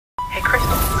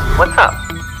What's up?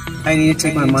 I need to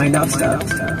take my mind off stuff,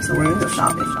 so we're gonna go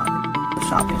shopping.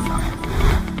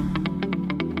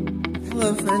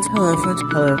 Hello friends,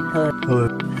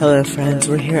 hello friends,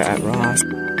 we're here at Ross.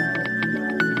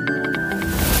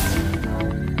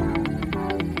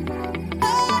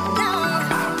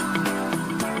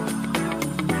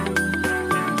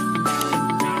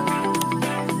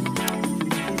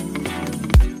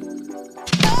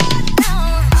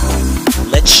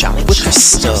 Let's shop with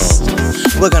Crystal.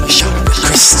 We're gonna shop with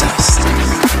Crystal.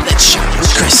 Let's shop with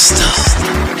Crystal.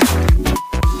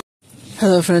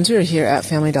 Hello friends, we're here at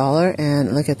Family Dollar,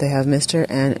 and look at, they have Mr.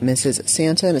 and Mrs.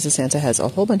 Santa. Mrs. Santa has a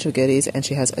whole bunch of goodies, and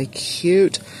she has a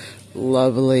cute,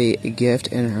 lovely gift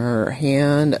in her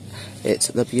hand. It's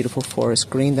the beautiful forest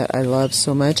green that I love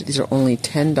so much. These are only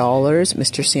 $10.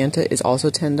 Mr. Santa is also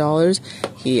 $10.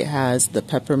 He has the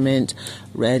peppermint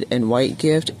red and white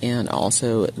gift and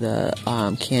also the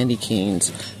candy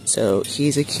canes. So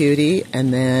he's a cutie.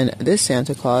 And then this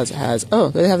Santa Claus has, oh,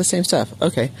 they have the same stuff.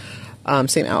 Okay.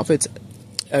 Same outfits,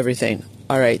 everything.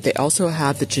 Alright, they also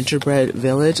have the gingerbread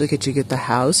village. Look at, you get the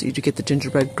house, you get the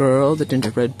gingerbread girl, the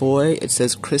gingerbread boy. It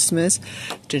says Christmas,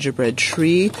 gingerbread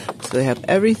tree. So they have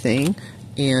everything.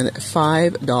 And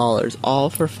 $5, all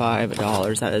for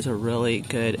 $5. That is a really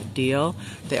good deal.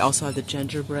 They also have the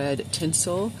gingerbread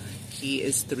tinsel. He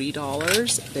is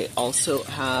 $3. They also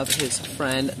have his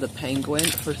friend the penguin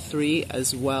for $3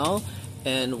 as well.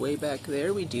 And way back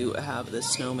there we do have the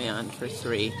snowman for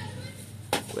 $3.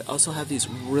 We also have these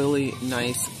really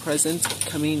nice presents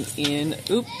coming in.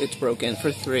 Oop, it's broken,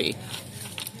 for $3.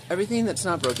 Everything that's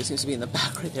not broken seems to be in the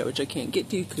back right there, which I can't get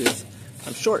to because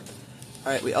I'm short.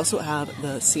 Alright, we also have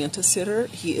the Santa sitter.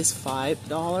 He is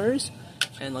 $5.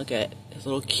 And look at his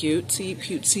little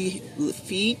cutesy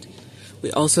feet.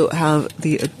 We also have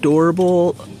the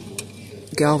adorable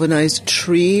galvanized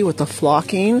tree with the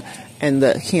flocking, and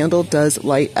the handle does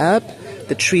light up.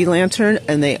 The tree lantern,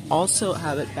 and they also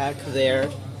have it back there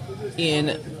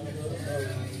in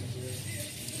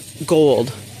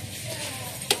gold.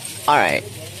 Alright,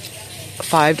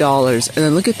 $5. And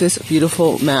then look at this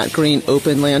beautiful matte green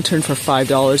open lantern for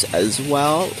 $5 as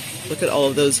well. Look at all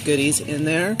of those goodies in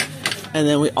there. And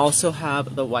then we also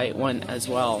have the white one as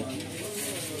well.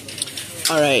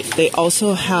 Alright, they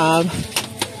also have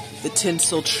the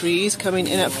tinsel trees coming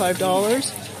in at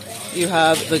 $5. You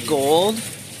have the gold,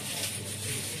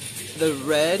 the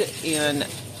red, and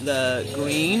the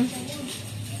green.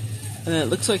 And then it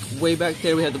looks like way back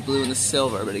there we have the blue and the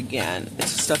silver, but again,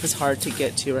 this stuff is hard to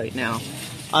get to right now.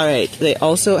 Alright, they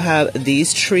also have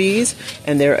these trees,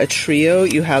 and they're a trio.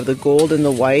 You have the gold and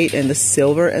the white, and the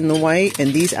silver and the white,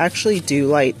 and these actually do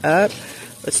light up.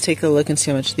 Let's take a look and see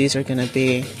how much these are going to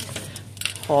be.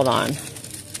 Hold on.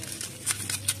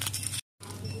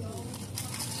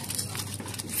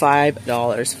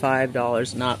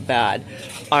 $5, not bad.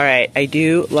 Alright, I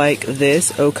do like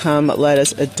this. Oh, come, let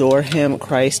us adore him,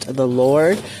 Christ the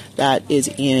Lord. That's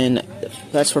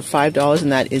for $5,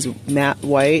 and that is matte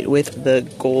white with the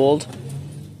gold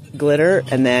glitter.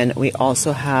 And then we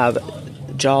also have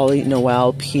Jolly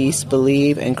Noel, Peace,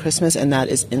 Believe, and Christmas, and that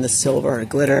is in the silver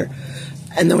glitter.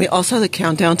 And then we also have the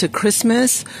countdown to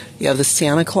Christmas. You have the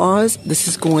Santa Claus. This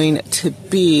is going to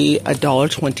be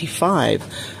 $1.25.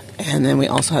 And then we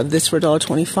also have this for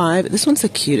 $1.25. This one's the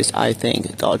cutest, I think,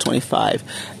 $1.25.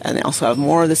 And they also have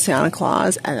more of the Santa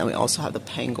Claus. And then we also have the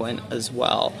penguin as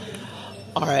well.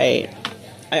 Alright.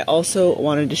 I also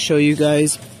wanted to show you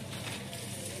guys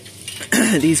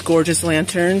these gorgeous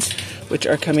lanterns, which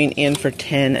are coming in for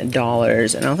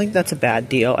 $10. And I don't think that's a bad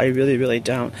deal. I really, really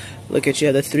don't. Look at, you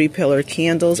have the 3-pillar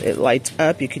candles. It lights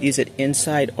up. You could use it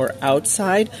inside or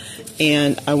outside.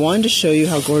 And I wanted to show you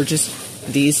how gorgeous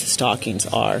these stockings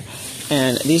are.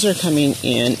 And these are coming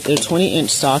in, they're 20-inch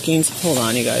stockings. Hold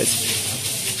on, you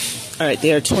guys. Alright,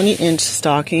 they are 20-inch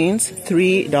stockings,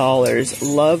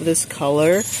 $3. Love this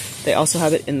color. They also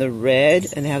have it in the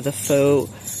red, and they have the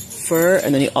faux fur,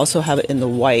 and then you also have it in the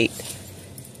white.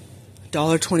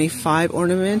 $1.25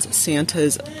 ornaments,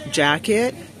 Santa's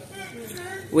jacket.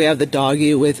 We have the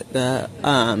doggy with the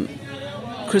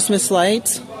Christmas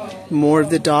lights, more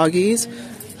of the doggies,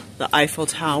 the Eiffel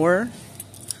Tower.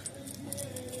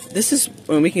 This is,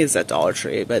 well, we can use that Dollar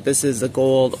Tree, but this is the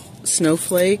gold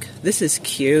snowflake. This is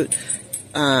cute.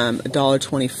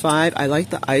 $1.25. I like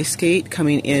the ice skate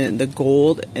coming in the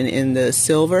gold and in the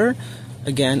silver.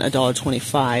 Again,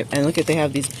 $1.25. And look at, they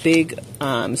have these big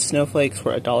snowflakes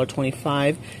for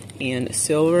 $1.25 in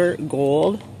silver,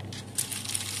 gold,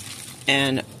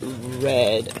 and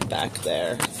red back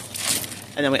there.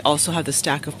 And then we also have the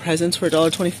stack of presents for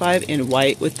 $1.25 in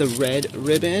white with the red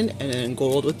ribbon, and then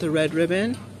gold with the red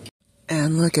ribbon.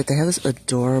 And look at, they have this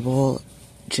adorable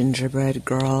gingerbread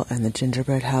girl and the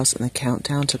gingerbread house and the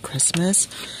countdown to Christmas.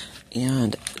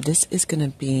 And this is going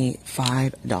to be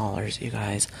 $5, you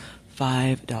guys.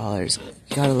 $5.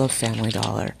 You gotta love Family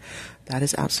Dollar. That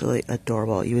is absolutely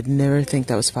adorable. You would never think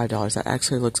that was $5. That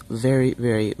actually looks very,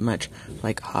 very much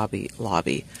like Hobby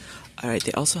Lobby. Alright,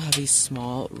 they also have these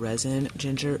small resin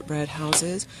gingerbread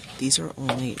houses. These are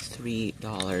only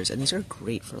 $3, and these are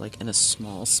great for like in a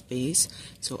small space.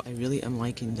 So I really am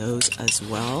liking those as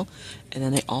well. And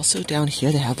then they also, down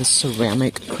here, they have the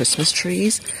ceramic Christmas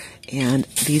trees, and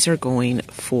these are going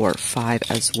for $5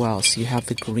 as well. So you have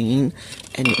the green,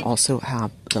 and you also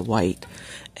have the white.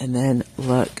 And then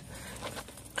look,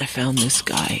 I found this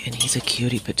guy, and he's a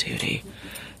cutie patootie.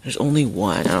 There's only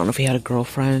one. I don't know if he had a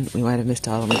girlfriend. We might have missed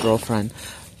out on the girlfriend.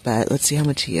 But let's see how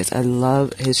much he is. I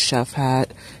love his chef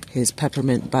hat, his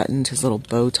peppermint buttons, his little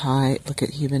bow tie. Look at,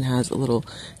 he even has a little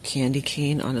candy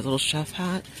cane on his little chef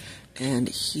hat. And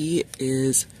he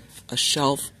is a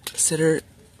shelf sitter,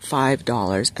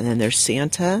 $5. And then there's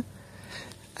Santa,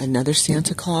 another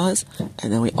Santa Claus.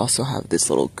 And then we also have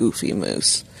this little goofy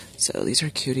moose. So these are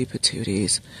cutie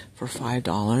patooties for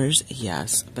 $5,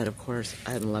 yes. But of course,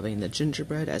 I'm loving the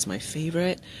gingerbread as my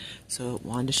favorite. So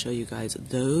wanted to show you guys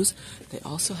those. They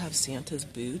also have Santa's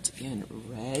boots in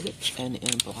red and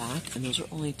in black, and those are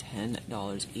only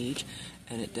 $10 each.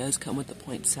 And it does come with the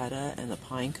poinsettia and the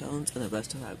pine cones and the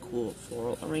rest of that cool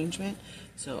floral arrangement.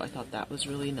 So I thought that was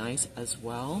really nice as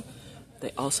well.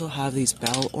 They also have these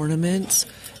bell ornaments,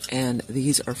 and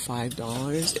these are $5,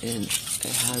 and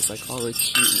it has like all the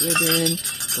cute ribbon,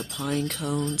 the pine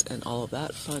cones, and all of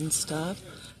that fun stuff.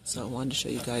 So I wanted to show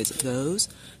you guys those.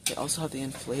 They also have the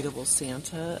inflatable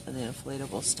Santa and the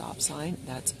inflatable stop sign.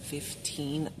 That's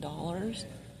 $15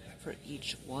 for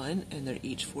each one, and they're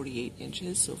each 48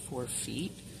 inches, so 4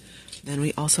 feet. Then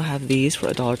we also have these for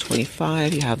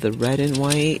 $1.25. You have the red and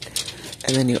white,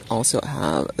 and then you also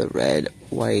have the red,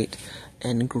 white,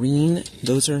 and green.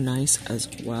 Those are nice as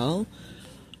well.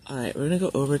 Alright, we're going to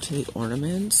go over to the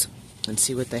ornaments and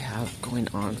see what they have going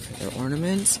on for their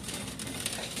ornaments.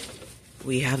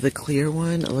 We have the clear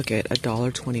one, look at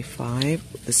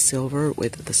 $1.25, the silver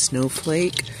with the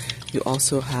snowflake. You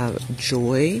also have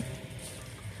joy,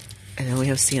 and then we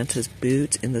have Santa's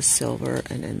boots in the silver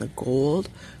and in the gold.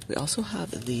 We also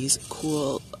have these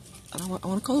cool, I want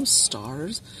to call them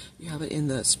stars. You have it in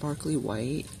the sparkly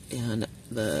white and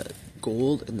the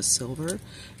gold and the silver.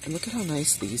 And look at how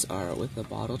nice these are with the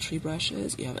bottle tree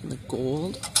brushes. You have it in the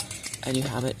gold and you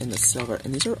have it in the silver.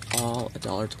 And these are all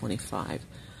 $1.25.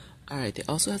 Alright, they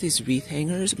also have these wreath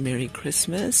hangers, Merry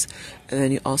Christmas. And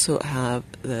then you also have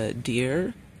the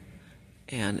deer,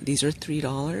 and these are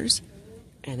 $3.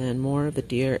 And then more of the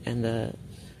deer and the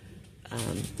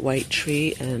white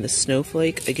tree and the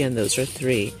snowflake. Again, those are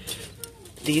 $3.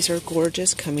 These are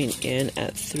gorgeous, coming in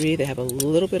at $3. They have a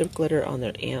little bit of glitter on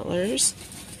their antlers.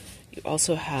 You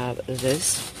also have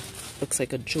this, looks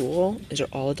like a jewel. These are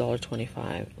all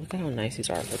 $1.25. Look at how nice these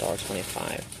are for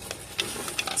 $1.25.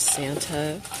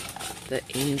 Santa, the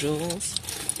angels,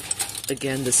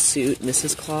 again the suit,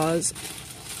 Mrs. Claus,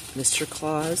 Mr.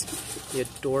 Claus, the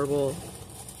adorable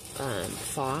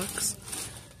fox,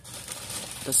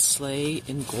 the sleigh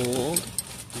in gold,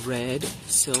 red,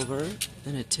 silver,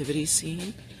 the nativity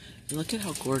scene. And look at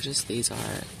how gorgeous these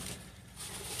are.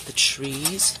 The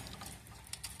trees,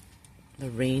 the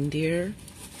reindeer,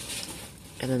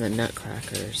 and then the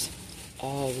nutcrackers.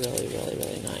 All really, really,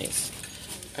 really nice.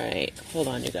 Alright, hold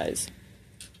on, you guys.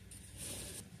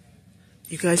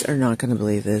 You guys are not going to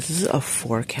believe this. This is a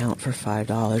 4 count for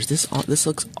 $5. This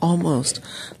looks almost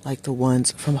like the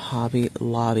ones from Hobby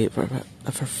Lobby for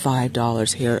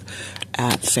 $5 here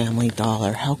at Family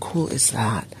Dollar. How cool is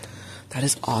that? That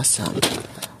is awesome.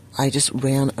 I just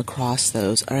ran across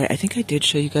those. Alright, I think I did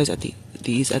show you guys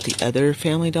these at the other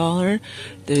Family Dollar.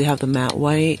 They have the matte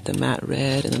white, the matte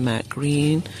red, and the matte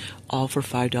green, all for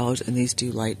 $5, and these do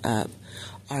light up.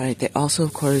 Alright, they also,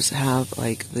 of course, have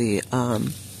like the, oh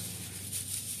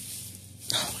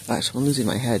my gosh, I'm losing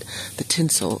my head. The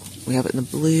tinsel. We have it in the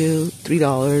blue,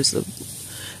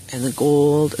 $3, and the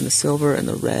gold, and the silver, and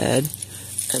the red.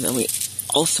 And then we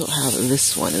also have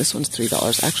this one. This one's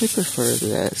 $3. I actually prefer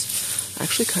this. I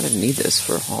actually kind of need this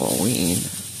for Halloween.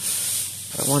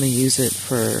 But I want to use it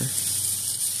for, I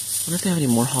wonder if they have any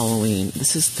more Halloween.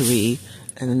 This is $3,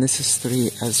 and then this is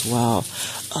 $3 as well.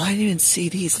 Oh, I didn't even see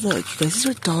these. Look, you guys, these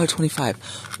are $1.25.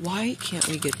 Why can't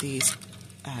we get these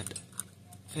at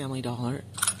Family Dollar?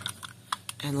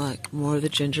 And look, more of the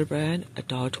gingerbread at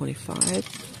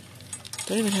 $1.25.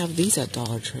 Don't even have these at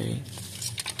Dollar Tree.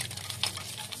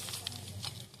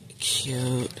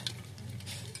 Cute.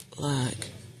 Look.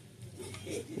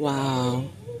 Wow.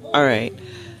 All right.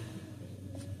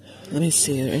 Let me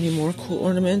see. Are there any more cool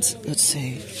ornaments? Let's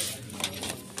see.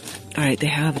 All right, they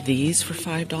have these for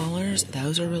 $5.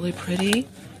 Those are really pretty.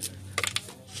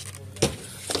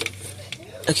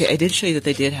 Okay, I did show you that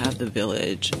they did have the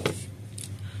village.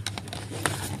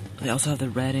 They also have the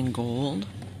red and gold.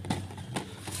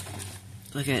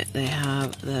 Look at, they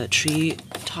have the tree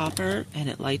topper and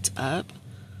it lights up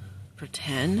for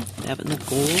 10. They have it in the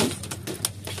gold.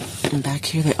 And back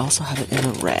here they also have it in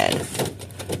the red.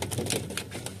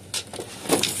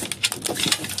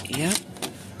 Yep.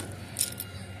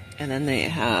 And then they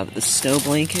have the snow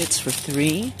blankets for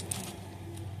 $3.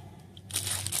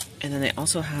 And then they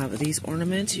also have these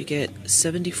ornaments. You get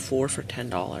 74 for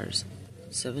 $10.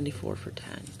 74 for 10.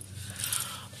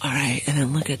 All right, and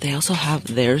then look at, they also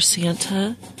have their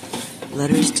Santa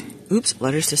letters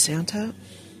to Santa.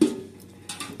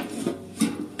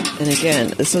 And again,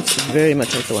 this looks very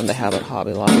much like the one they have at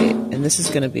Hobby Lobby. And this is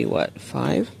going to be what,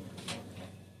 $5?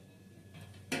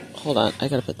 Hold on, I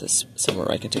gotta put this somewhere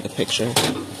where I can take a picture.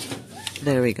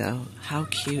 There we go. How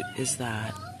cute is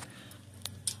that?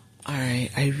 All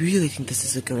right, I really think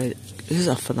this is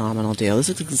a phenomenal deal. This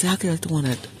looks exactly like the one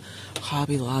at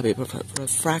Hobby Lobby, but for a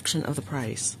fraction of the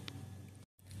price.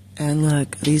 And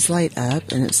look, these light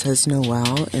up, and it says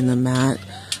Noel in the matte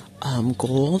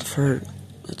gold for,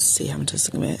 let's see, how much is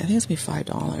it going to be? I think it's going to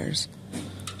be $5.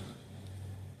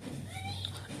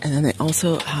 And then they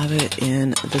also have it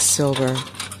in the silver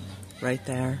right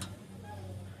there.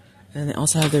 And they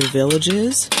also have their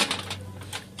villages.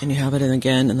 And you have it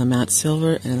again in the matte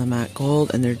silver and in the matte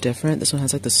gold, and they're different. This one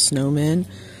has like the snowmen.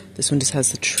 This one just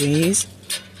has the trees.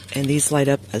 And these light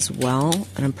up as well.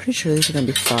 And I'm pretty sure these are going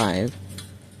to be $5.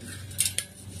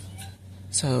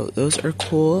 So those are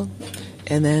cool.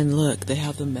 And then look, they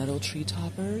have the metal tree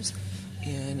toppers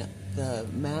in the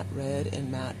matte red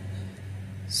and matte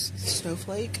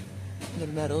snowflake. The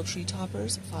metal tree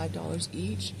toppers, $5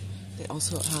 each. They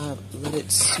also have Let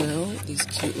It Snow, these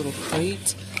cute little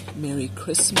crates. Merry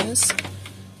Christmas.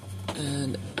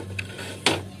 And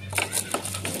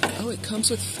oh, it comes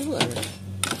with filler.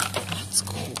 That's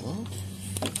cool.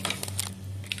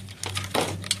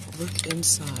 Look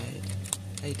inside.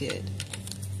 I did.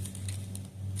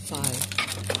 $5.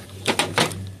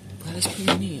 That is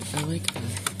pretty neat. I like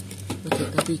that. Look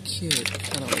at, that'd be cute.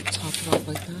 Kind of like top it off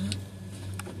like that.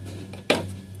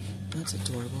 That's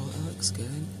adorable. That looks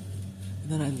good. And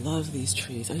then I love these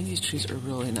trees. I think these trees are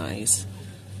really nice.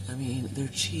 I mean, they're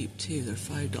cheap too. They're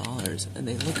 $5 and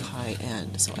they look high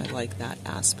end. So I like that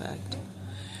aspect.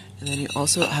 And then you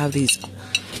also have these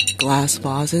glass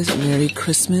vases. Merry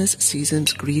Christmas,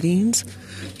 Season's Greetings.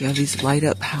 You have these light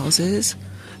up houses.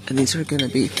 And these are going to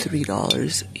be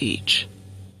 $3 each.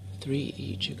 $3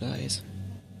 each, you guys.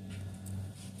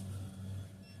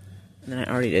 And then I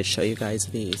already did show you guys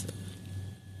these.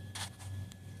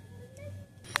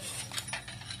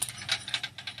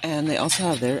 And they also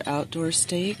have their outdoor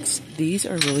stakes. These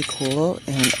are really cool,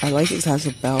 and I like it because it has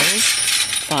the bells.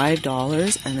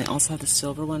 $5, and they also have the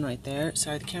silver one right there.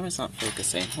 Sorry, the camera's not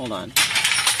focusing. Hold on.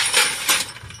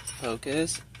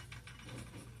 Focus.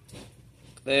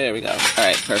 There we go. All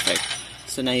right, perfect.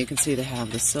 So now you can see they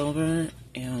have the silver,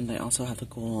 and they also have the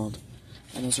gold.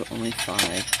 And those are only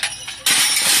 $5.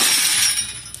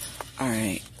 All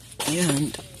right,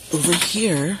 and over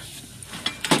here,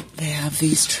 they have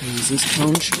these trees, these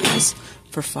cone trees,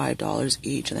 for $5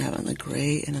 each, and they have it in the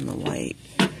gray and in the white.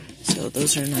 So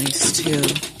those are nice too.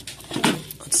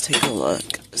 Let's take a look,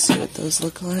 see what those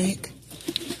look like.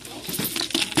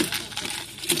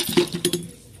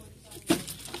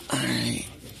 Alright,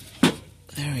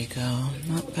 there we go,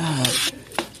 not bad.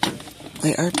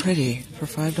 They are pretty for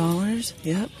 $5,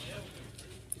 yep.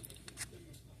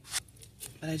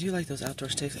 But I do like those outdoor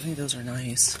stakes, I think those are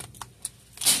nice.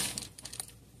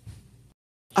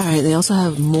 Alright, they also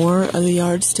have more of the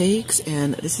yard stakes,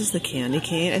 and this is the candy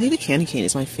cane. I think the candy cane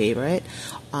is my favorite.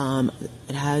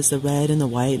 It has the red and the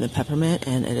white and the peppermint,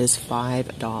 and it is $5.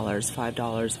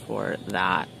 $5 for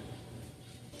that.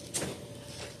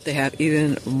 They have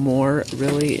even more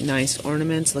really nice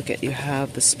ornaments. Look at, you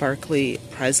have the sparkly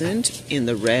present in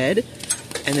the red,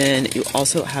 and then you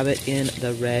also have it in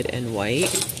the red and white.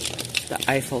 The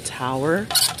Eiffel Tower.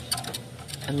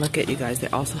 And look at, you guys, they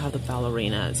also have the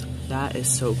ballerinas. That is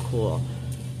so cool.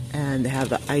 And they have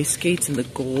the ice skates in the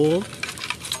gold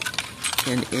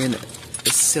and in the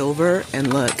silver.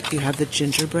 And look, you have the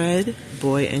gingerbread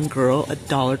boy and girl,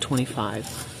 $1.25.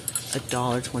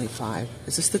 $1.25.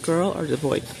 Is this the girl or the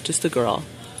boy? Just the girl.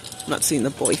 I'm not seeing the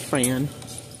boyfriend.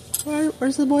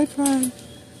 Where's the boyfriend?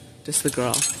 Just the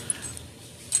girl.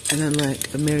 And then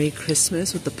like a Merry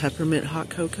Christmas with the peppermint hot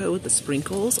cocoa with the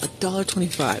sprinkles,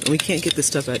 $1.25. And we can't get this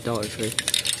stuff at Dollar Tree.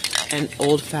 And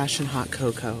old-fashioned hot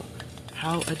cocoa.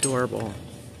 How adorable.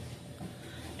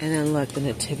 And then look, the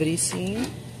nativity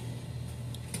scene.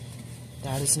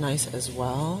 That is nice as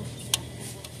well.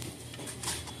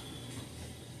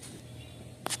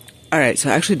 Alright, so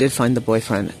I actually did find the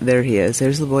boyfriend. There he is.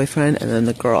 There's the boyfriend, and then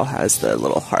the girl has the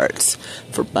little hearts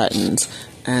for buttons.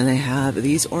 And they have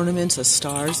these ornaments of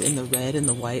stars in the red and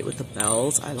the white with the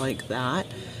bells. I like that.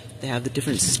 They have the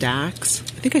different stacks.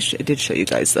 I think I did show you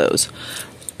guys those.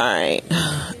 Alright.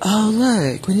 Oh,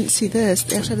 look. We didn't see this.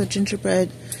 They actually have the gingerbread.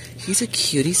 He's a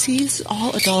cutie. See, he's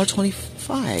all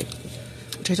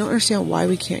 $1.25. Which I don't understand why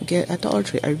we can't get at Dollar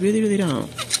Tree. I really, really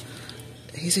don't.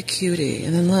 He's a cutie.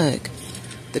 And then look.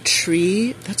 The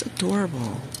tree. That's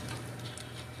adorable.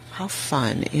 How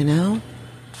fun, you know?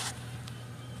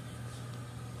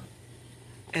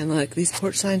 And look, these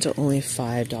porch signs are only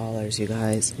 $5, you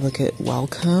guys. Look at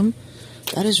welcome.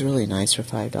 That is really nice for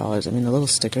 $5. I mean, the little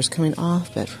sticker's coming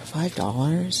off, but for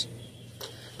 $5.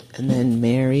 And then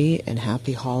Merry and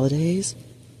Happy Holidays.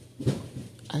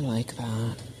 I like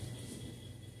that.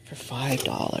 For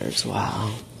 $5.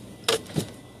 Wow.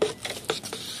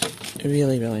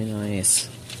 Really, really nice.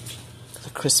 The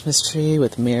Christmas tree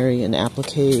with Merry and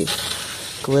applique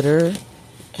glitter.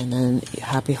 And then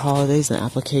Happy Holidays and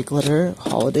applique glitter.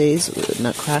 Holidays with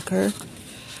Nutcracker.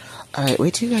 Alright,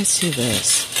 wait till you guys see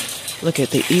this. Look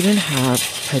at, they even have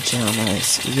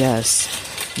pajamas. Yes.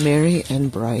 Merry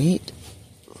and bright.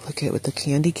 Look at with the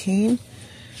candy cane.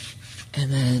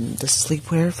 And then the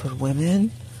sleepwear for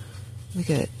women. Look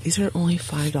at, these are only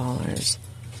 $5.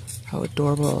 How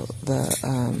adorable.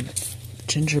 The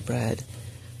gingerbread.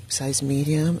 Size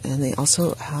medium. And they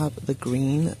also have the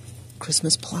green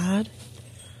Christmas plaid.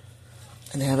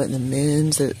 And they have it in the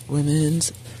men's, the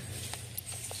women's.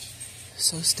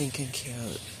 So stinking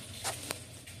cute.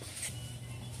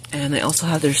 And they also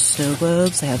have their snow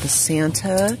globes. They have the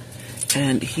Santa.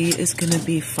 And he is going to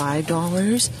be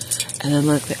 $5. And then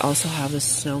look, they also have the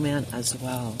snowman as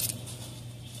well.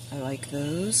 I like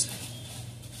those.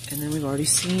 And then we've already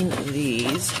seen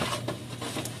these.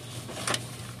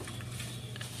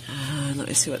 And let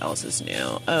me see what else is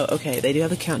new. Oh, okay. They do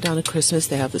have a countdown to Christmas.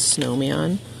 They have the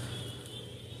snowman.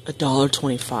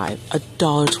 $1.25.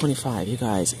 $1.25, you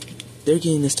guys. They're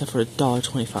getting this stuff for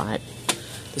 $1.25.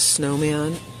 The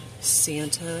snowman,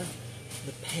 Santa,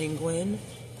 the penguin,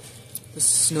 the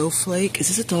snowflake.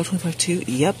 Is this $1.25 too?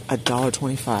 Yep,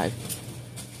 $1.25.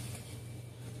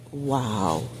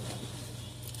 Wow.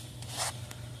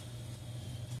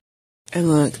 And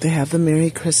look, they have the Merry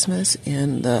Christmas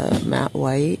in the matte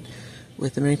white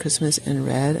with the Merry Christmas in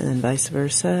red, and then vice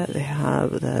versa. They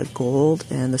have the gold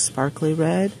and the sparkly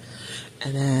red,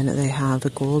 and then they have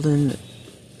the golden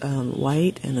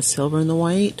white and the silver and the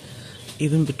white,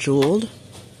 even bejeweled.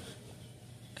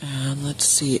 And let's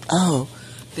see. Oh,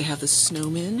 they have the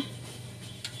snowman,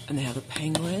 and they have the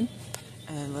penguin,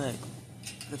 and look,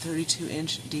 the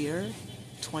 32-inch deer,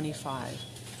 $25.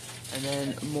 And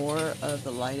then more of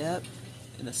the light up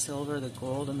in the silver, the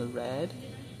gold, and the red.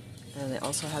 And they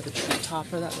also have the tree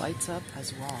topper that lights up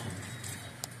as well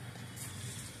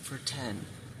for $10.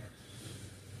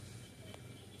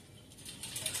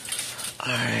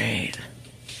 Alright.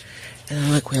 And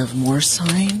then look, we have more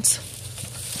signs.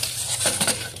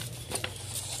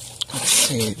 Let's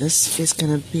see, this is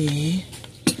gonna be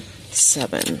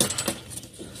 $7.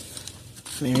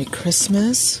 Merry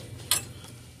Christmas.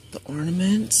 The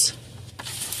ornaments.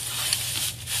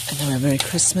 And then we have Merry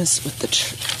Christmas with the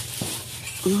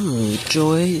ooh,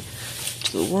 joy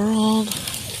to the world.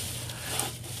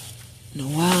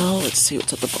 Noel. Let's see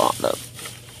what's at the bottom.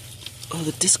 Oh,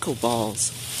 the disco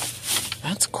balls.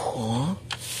 That's cool.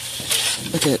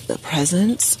 Look at the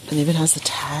presents. And it even has the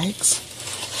tags.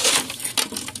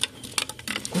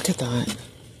 Look at that.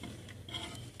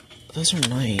 Those are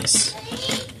nice.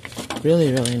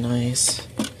 Really, really nice.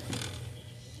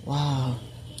 Wow.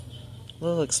 A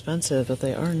little expensive, but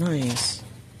they are nice.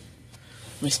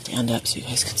 Let me stand up so you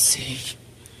guys can see.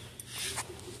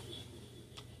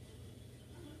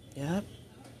 Yep.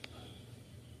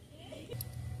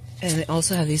 And they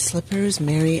also have these slippers,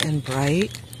 Merry and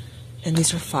Bright. And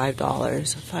these are $5.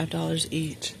 $5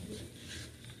 each.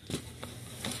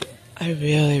 I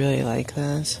really, really like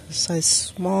this. Size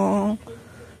small.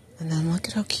 And then look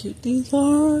at how cute these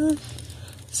are.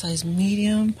 Size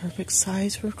medium, perfect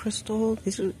size for Crystal.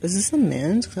 Is this the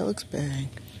men's? Because that looks big.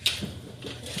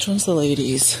 Which one's the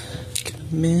ladies?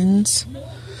 Men's,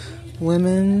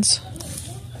 women's.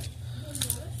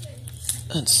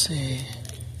 Let's see.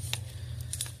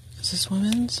 Is this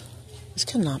women's? This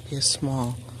cannot be a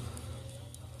small.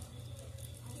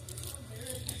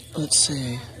 Let's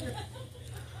see.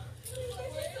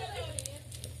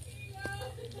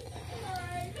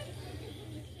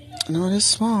 No, it is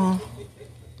small.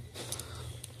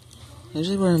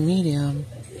 Usually we're a medium.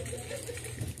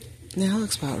 Yeah, that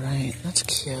looks about right. That's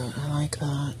cute. I like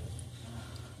that.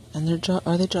 And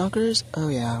are they joggers? Oh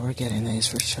yeah, we're getting these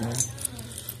for sure.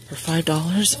 For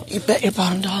 $5? You bet your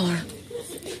bottom dollar.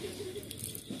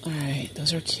 Alright,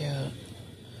 those are cute.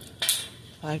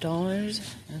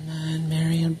 $5. And then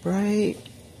Merry and Bright.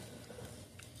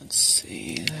 Let's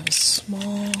see, they have a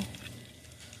small.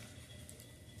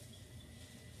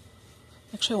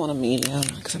 Actually, I want a medium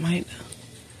because it might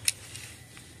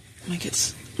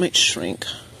shrink.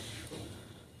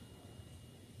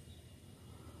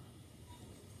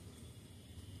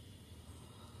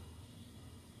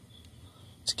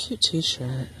 It's a cute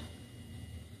t-shirt.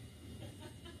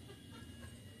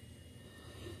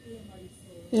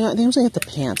 Yeah, I think I'm gonna get the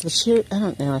pants. The shirt, I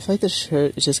don't know. I feel like the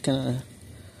shirt is just gonna.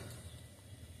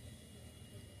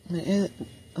 I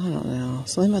don't know.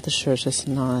 Something about the shirt's just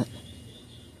not.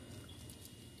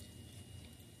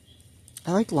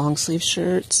 I like long sleeve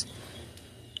shirts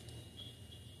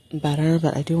better,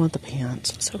 but I do want the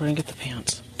pants, so we're gonna get the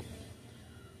pants.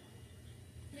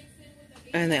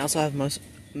 And they also have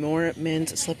more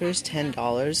men's slippers, $10,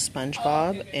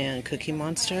 SpongeBob and Cookie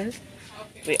Monster.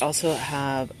 We also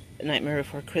have Nightmare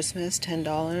Before Christmas,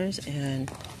 $10,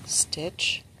 and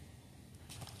Stitch.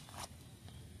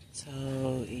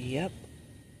 So, yep,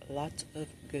 lots of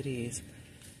goodies.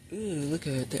 Ooh, look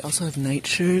at it. They also have night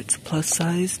shirts, plus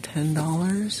size,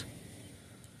 $10.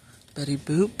 Betty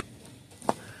Boop.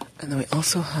 And then we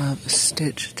also have a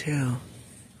Stitch, too.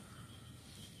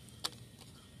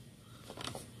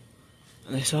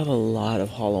 And they still have a lot of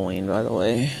Halloween, by the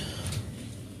way.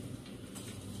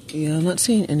 Yeah, I'm not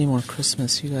seeing any more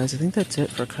Christmas, you guys. I think that's it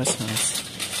for Christmas.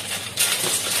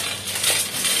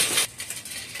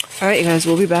 Alright, you guys,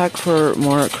 we'll be back for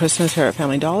more Christmas here at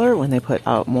Family Dollar when they put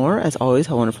out more. As always,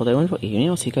 have a wonderful day, wonderful evening.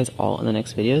 I'll see you guys all in the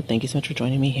next video. Thank you so much for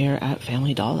joining me here at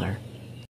Family Dollar.